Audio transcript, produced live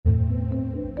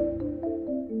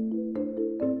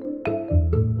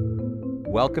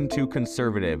Welcome to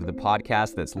Conservative, the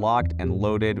podcast that's locked and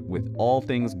loaded with all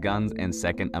things guns and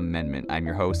Second Amendment. I'm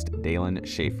your host, Dalen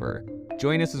Schaefer.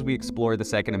 Join us as we explore the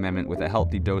Second Amendment with a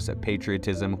healthy dose of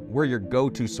patriotism. We're your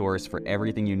go-to source for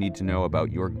everything you need to know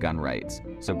about your gun rights.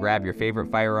 So grab your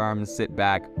favorite firearms, sit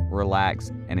back,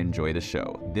 relax, and enjoy the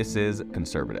show. This is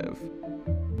Conservative.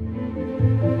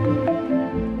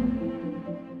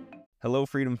 Hello,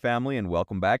 Freedom Family, and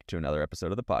welcome back to another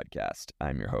episode of the podcast.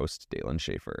 I'm your host, Dalen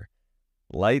Schaefer.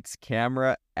 Lights,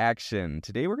 camera, action.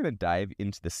 Today we're going to dive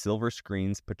into the silver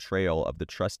screen's portrayal of the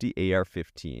Trustee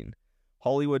AR-15.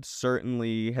 Hollywood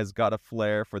certainly has got a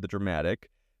flair for the dramatic,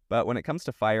 but when it comes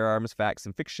to firearms, facts,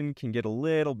 and fiction can get a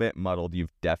little bit muddled.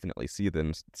 You've definitely seen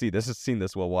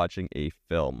this while watching a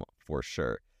film, for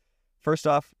sure. First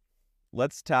off,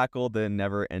 let's tackle the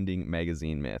never-ending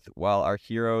magazine myth. While our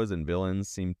heroes and villains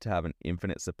seem to have an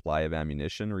infinite supply of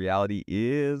ammunition, reality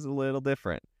is a little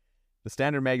different. The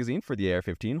standard magazine for the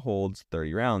AR-15 holds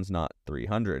 30 rounds, not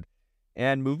 300.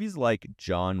 And movies like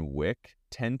John Wick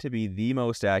tend to be the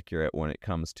most accurate when it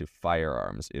comes to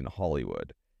firearms in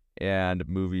Hollywood. And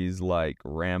movies like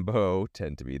Rambo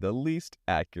tend to be the least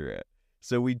accurate.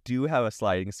 So we do have a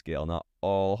sliding scale. Not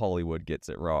all Hollywood gets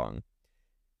it wrong.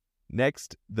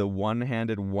 Next, the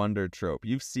one-handed wonder trope.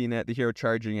 You've seen it, the hero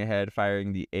charging ahead,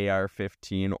 firing the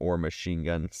AR-15 or machine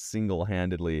gun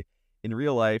single-handedly. In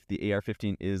real life, the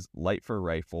AR-15 is light for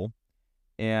rifle,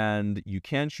 and you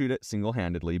can shoot it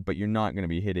single-handedly, but you're not going to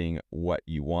be hitting what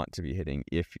you want to be hitting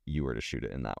if you were to shoot it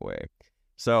in that way.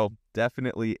 So,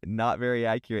 definitely not very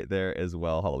accurate there as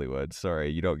well, Hollywood.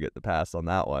 Sorry, you don't get the pass on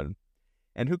that one.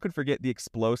 And who could forget the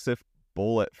explosive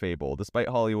bullet fable? Despite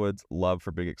Hollywood's love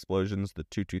for big explosions, the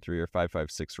 .223 or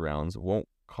 .556 rounds won't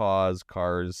cause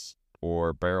cars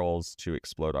or barrels to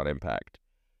explode on impact.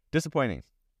 Disappointing,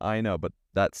 I know, but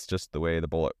that's just the way the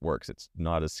bullet works. It's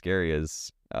not as scary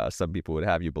as some people would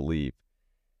have you believe.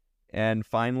 And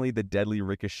finally, the deadly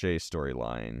ricochet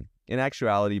storyline. In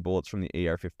actuality, bullets from the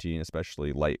AR-15,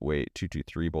 especially lightweight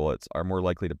 .223 bullets, are more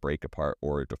likely to break apart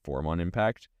or deform on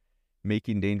impact,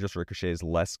 making dangerous ricochets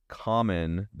less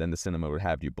common than the cinema would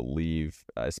have you believe.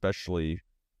 Especially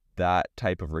that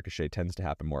type of ricochet tends to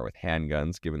happen more with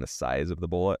handguns, given the size of the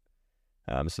bullet.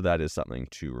 So that is something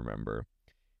to remember.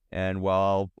 And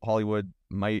while Hollywood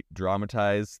might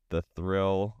dramatize the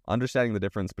thrill, understanding the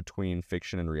difference between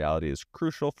fiction and reality is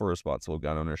crucial for responsible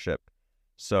gun ownership.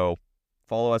 So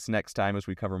follow us next time as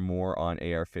we cover more on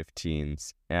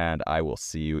AR-15s, and I will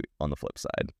see you on the flip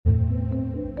side.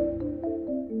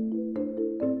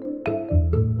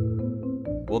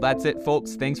 Well, that's it,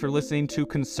 folks. Thanks for listening to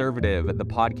Conservative, the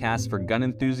podcast for gun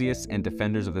enthusiasts and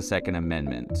defenders of the Second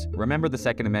Amendment. Remember, the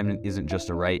Second Amendment isn't just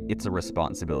a right, it's a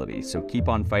responsibility. So keep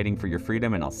on fighting for your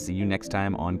freedom, and I'll see you next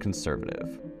time on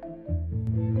Conservative.